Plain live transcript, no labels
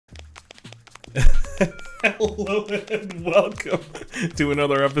Hello and welcome to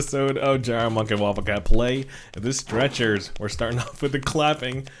another episode of Giant Monkey Waffle Cat Play. This Stretchers. We're starting off with the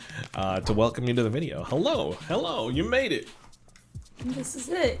clapping to welcome you to the video. Hello, hello, you made it. This is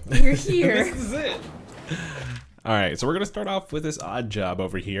it. You're here. This is it. Alright, so we're going to start off with this odd job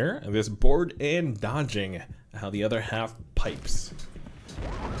over here. This board and dodging how the other half pipes.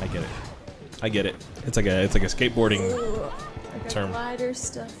 I get it. I get it. It's like a skateboarding I got term. glider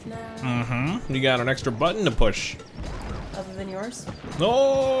stuff now. Mm-hmm. You got an extra button to push. Other than yours?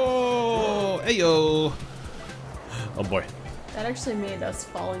 Oh, ayo. Oh boy. That actually made us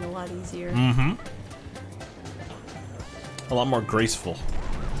falling a lot easier. Mm-hmm. A lot more graceful.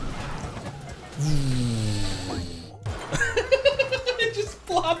 It just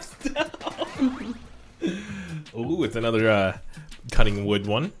flops down. Ooh, it's another cutting wood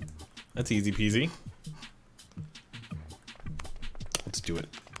one. That's easy peasy. Let's do it.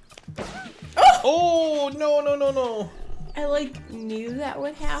 Oh, no, no, no, no. I knew that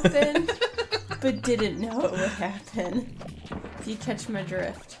would happen, but didn't know it would happen. If you catch my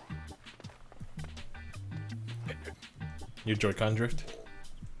drift. Your Joy-Con drift?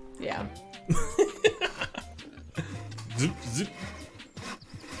 Yeah. Zip, zip.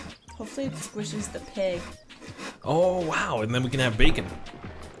 Hopefully it squishes the pig. Oh, wow, and then we can have bacon.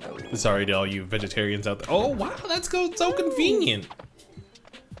 Oh. Sorry to all you vegetarians out there. Oh, wow, that's so convenient.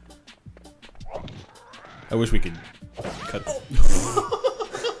 I wish we could cut.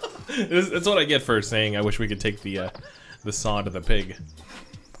 That's what I get for saying I wish we could take the saw to the pig.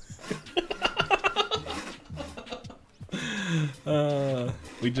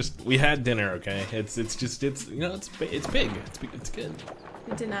 We had dinner, okay? It's you know, it's big. It's good.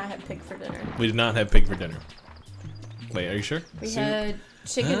 We did not have pig for dinner. We did not have pig for dinner. Wait, are you sure? We had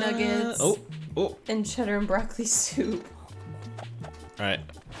chicken nuggets oh. and cheddar and broccoli soup. Alright.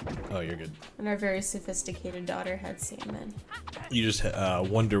 Oh, you're good. And our very sophisticated daughter had salmon. You just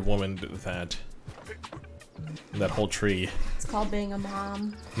Wonder Woman that whole tree. It's called being a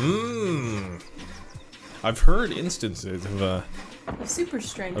mom. I've heard instances of super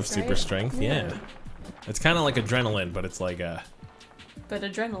strength. Of super strength, yeah. It's kind of like adrenaline, but it's like But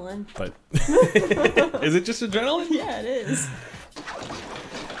adrenaline. But is it just adrenaline? Yeah, it is.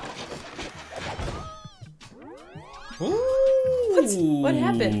 Ooh. What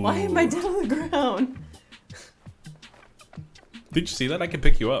happened? Why am I down on the ground? Did you see that? I can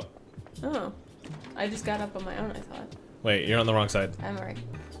pick you up. Oh. I just got up on my own, I thought. Wait, you're on the wrong side. I'm alright.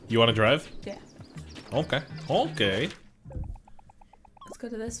 You want to drive? Yeah. Okay. Okay. Let's go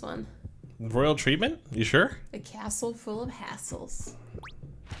to this one. Royal treatment? You sure? A castle full of hassles.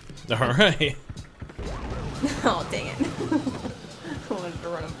 Alright. Oh, dang it. I wanted to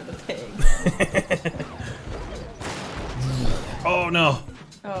run over the pig. Oh, no.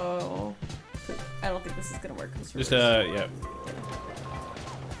 Oh. I don't think this is gonna work. Just, yeah.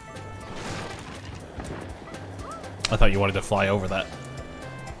 I thought you wanted to fly over that.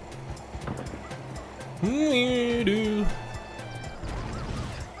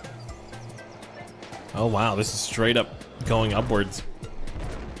 Oh wow, this is straight up going upwards.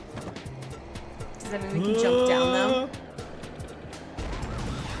 Does that mean we can jump down though?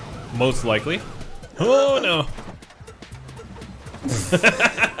 Most likely. Oh no!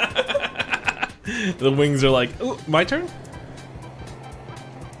 The wings are like, ooh, my turn?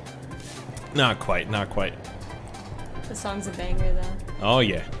 Not quite, not quite. The song's a banger though. Oh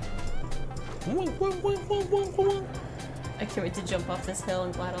yeah. I can't wait to jump off this hill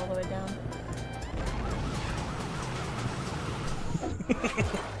and glide all the way down.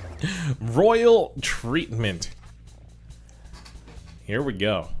 Royal treatment. Here we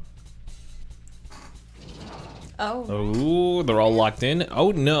go. Oh. Oh, they're all locked in.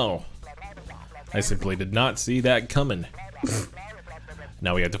 Oh no. I simply did not see that coming.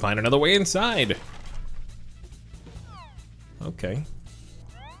 Now we have to find another way inside. Okay.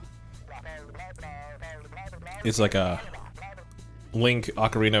 It's like a Link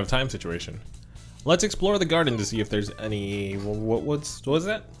Ocarina of Time situation. Let's explore the garden to see if there's any. What was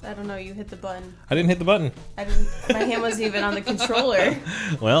that? I don't know. You hit the button. I didn't hit the button. I didn't. My hand wasn't even on the controller.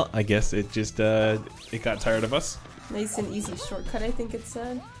 Well, I guess it just it got tired of us. Nice and easy shortcut, I think it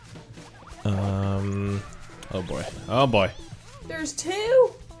said. Oh boy. Oh boy. There's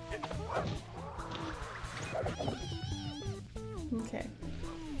two. Okay.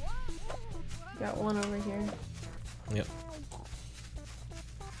 Got one over here. Yep.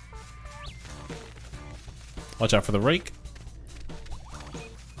 Watch out for the rake.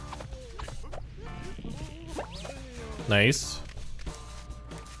 Nice.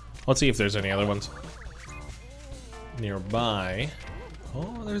 Let's see if there's any other ones nearby.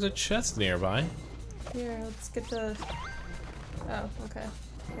 Oh, there's a chest nearby. Here, let's get the... Oh, okay.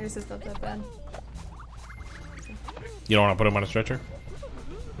 I guess it's not that bad. You don't want to put him on a stretcher?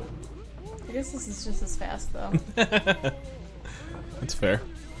 I guess this is just as fast, though. That's fair.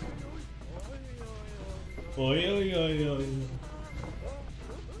 Oh, yeah.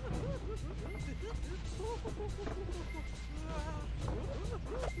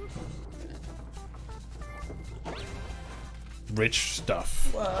 Rich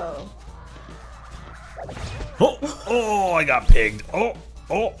stuff. Whoa. Oh, I got pigged. Oh.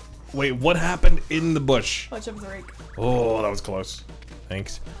 Wait, what happened in the bush? Watch out for the rake. Oh, that was close.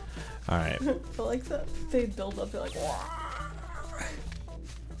 Thanks. All right. I like that they build up, they're like,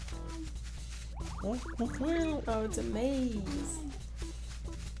 oh, it's a maze.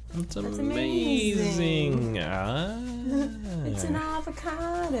 That's That's amazing. amazing. It's an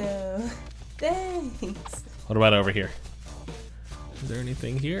avocado. Thanks. What about over here? Is there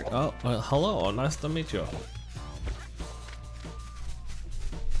anything here? Oh, hello. Nice to meet you.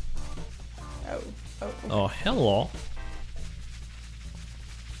 Oh. Oh, hello.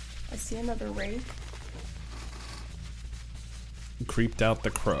 I see another rake. Creeped out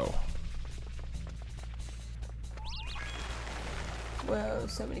the crow. Whoa,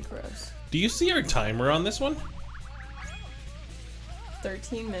 so many crows. Do you see our timer on this one?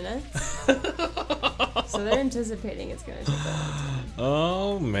 13 minutes? So they're anticipating it's gonna take a long time.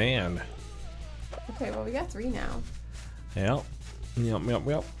 Oh, man. Okay, well we got 3 now. Yep.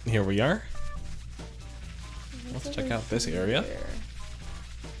 Here we are. Let's What's check over out this area. here?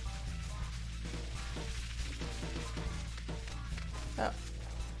 Oh.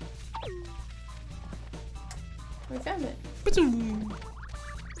 We found it.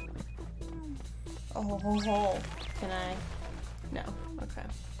 Oh. Can I? No. Okay.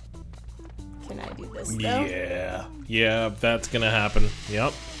 Can I do this though? Yeah, that's gonna happen.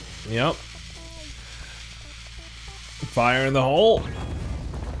 Yep. Fire in the hole.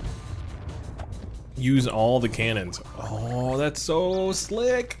 Use all the cannons. Oh, that's so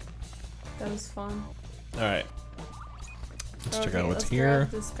slick. That was fun. All right. Let's check Okay, out what's let's here. grab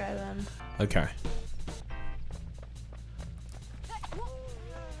this guy then. Okay.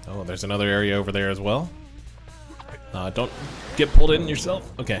 Oh, there's another area over there as well. Don't get pulled in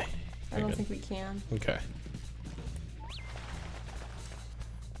yourself. Okay. I don't think we can. Okay.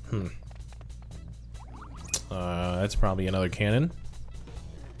 That's probably another cannon.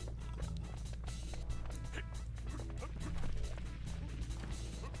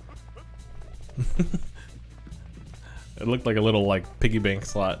 It looked like a little piggy bank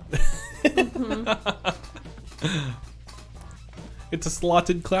slot. It's a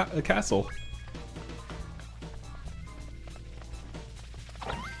slotted castle.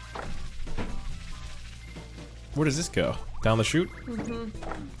 Where does this go? Down the chute?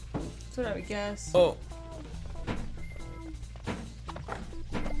 That's what I would guess. Oh.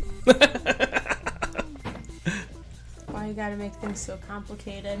 Why you gotta make things so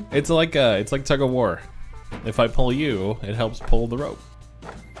complicated? It's like tug of war. If I pull you, it helps pull the rope.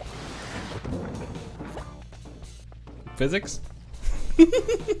 Physics? Did you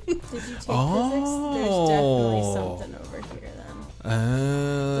take physics? There's definitely something over here then.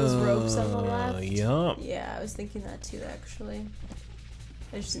 Those ropes on the left? Yup. Yeah, I was thinking that too actually.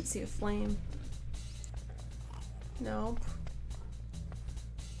 I just didn't see a flame. Nope.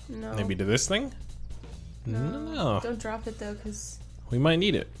 No. Maybe to this thing? No. Don't drop it though, because We might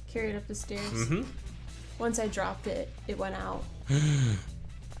need it. carry it up the stairs. Mm-hmm. Once I dropped it, it went out.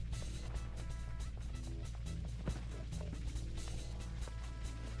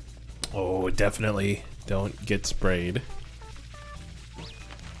 Oh, definitely don't get sprayed.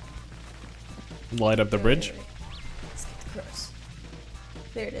 Light up the bridge. Wait. Let's get the crows.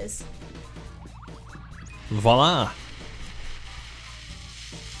 There it is. Voila.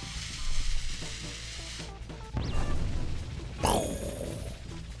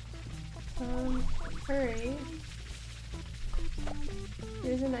 Alright.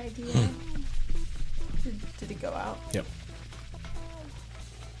 Here's an idea. Did it go out? Yep.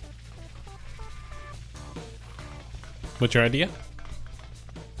 What's your idea?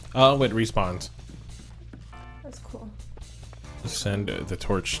 Oh, it respawns. That's cool. Send the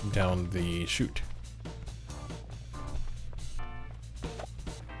torch down the chute.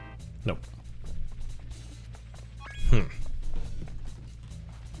 Nope. I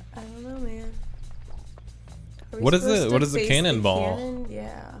don't know, man. Are we What is supposed the- to what is the face cannonball? cannon?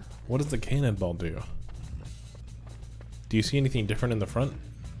 Yeah. What does the cannonball do? Do you see anything different in the front?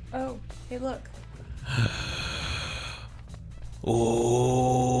 Oh, hey, look. Oh.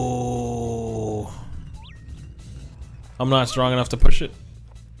 I'm not strong enough to push it.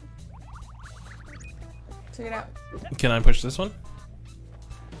 Check it out. Can I push this one?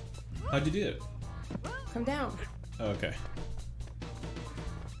 How'd you do it? Come down. Okay.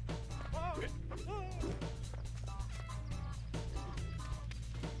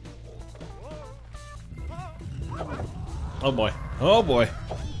 Oh boy. Oh boy.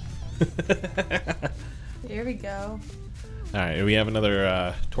 Here we go. Alright, we have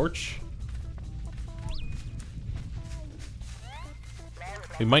another torch.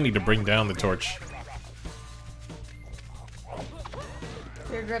 We might need to bring down the torch.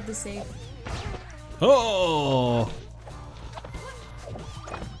 Here, grab the safe. Oh!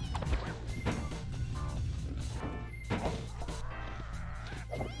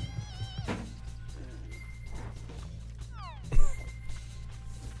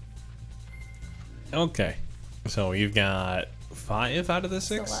 Okay, so we've got 5 out of the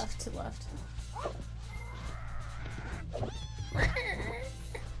 6. To left, to left.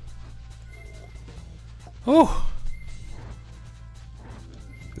 Oh!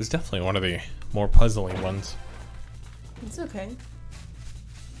 This is definitely one of the more puzzling ones. It's okay.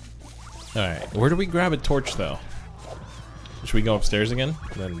 Alright, where do we grab a torch though? Should we go upstairs again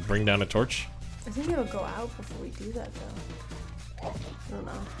and then bring down a torch? I think it'll go out before we do that though. I don't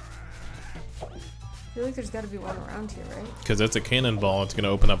know. I feel like there's got to be one around here, right? Because that's a cannonball, it's going to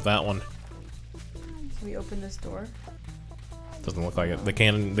open up that one. Can we open this door? Doesn't look like it. The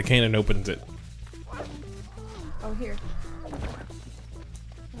cannon opens it. Oh, here. Oh,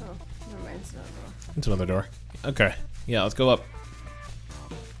 never mind, it's not a door. It's another door. Okay, yeah, let's go up.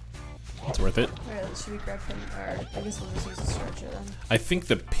 It's worth it. Alright, should we grab him? Or I guess we'll just use a stretcher then. I think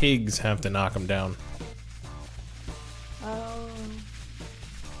the pigs have to knock him down. Oh.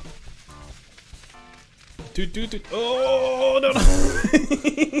 Oh no!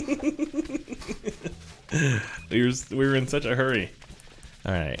 We were in such a hurry.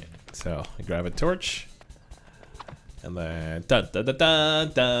 All right, so I grab a torch, and then da da da da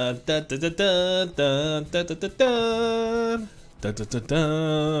da da da da da da da da da da da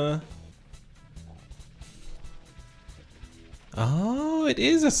da. Oh, it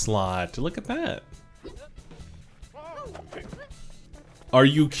is a slot. Look at that. Are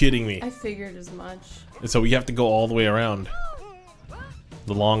you kidding me? I figured as much. So we have to go all the way around.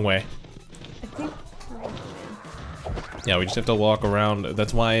 The long way. I think. Oh, man. Yeah, we just have to walk around.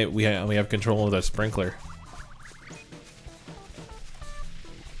 That's why we have control of the sprinkler.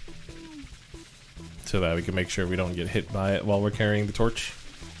 So that we can make sure we don't get hit by it while we're carrying the torch.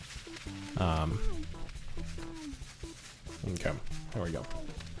 Okay, there we go.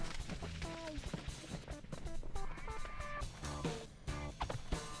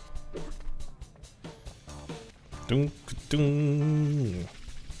 Dunk, dunk.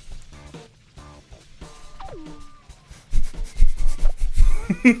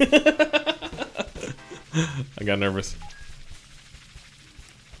 I got nervous.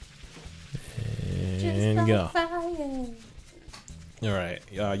 And go. All right,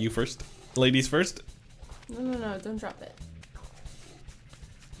 you first. Ladies first. No, don't drop it.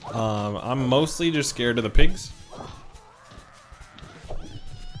 I'm mostly just scared of the pigs.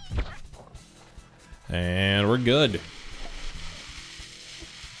 And we're good.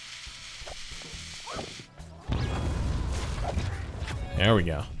 There we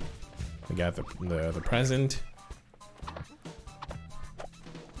go. We got the present.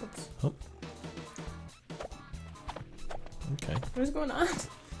 Oops. Oh. Okay. What is going on?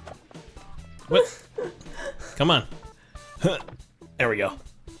 What? Come on. There we go.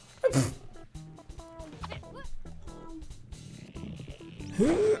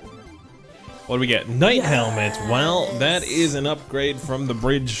 What do we get? Night helmet. Well, that is an upgrade from the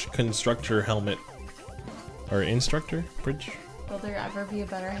bridge constructor helmet. Or instructor? Bridge? Will there ever be a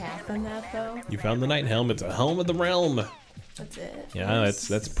better hat than that, though? You found the night helmet. It's a helm of the realm. That's it. Yeah,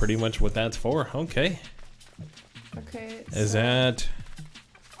 that's pretty much what that's for. Okay. Okay. Is so that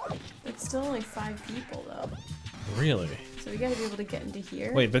it's still only 5 people, though. really? So we gotta be able to get into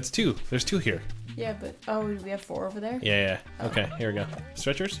here. Wait, that's 2. There's 2 here. Yeah, but oh, we have 4 over there. Yeah. Okay, here we go.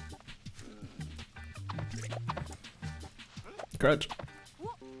 Stretchers. Crouch.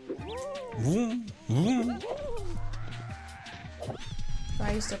 Vroom, vroom.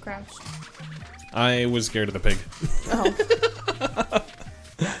 Why are you still crouched? I was scared of the pig. Oh.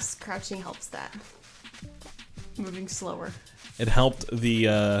 Yes, crouching helps that. Moving slower. It helped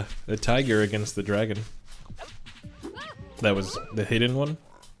the tiger against the dragon. That was the hidden one.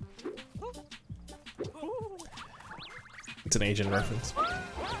 It's an Asian reference.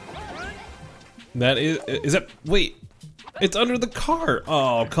 That is that, wait, it's under the car.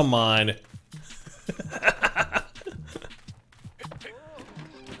 Oh, come on.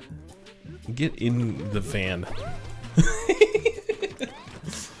 Get in the van.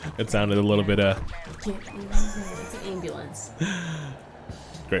 It sounded a little bit Get in the van. It's an ambulance.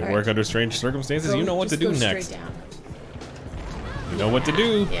 Great All work right. under strange circumstances. Go- You know what to just do go straight next. down. You know what to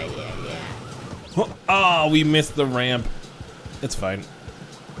do. Yeah. Oh, we missed the ramp. It's fine.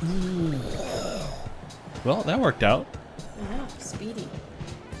 Well, that worked out. Oh, speedy.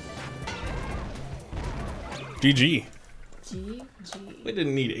 GG. GG. We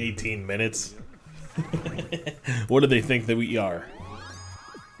didn't need 18 minutes. What do they think that we are?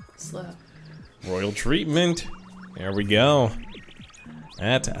 Slow. Royal treatment. There we go.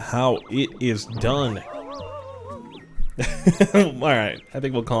 That's how it is done. Alright, I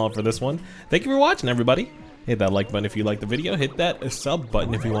think we'll call it for this one. Thank you for watching, everybody. Hit that like button if you liked the video. Hit that sub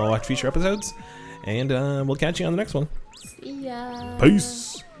button if you want to watch future episodes. And we'll catch you on the next one. See ya.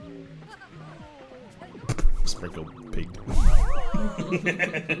 Peace. Sprinkle pig.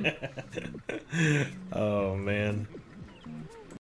 Oh, man.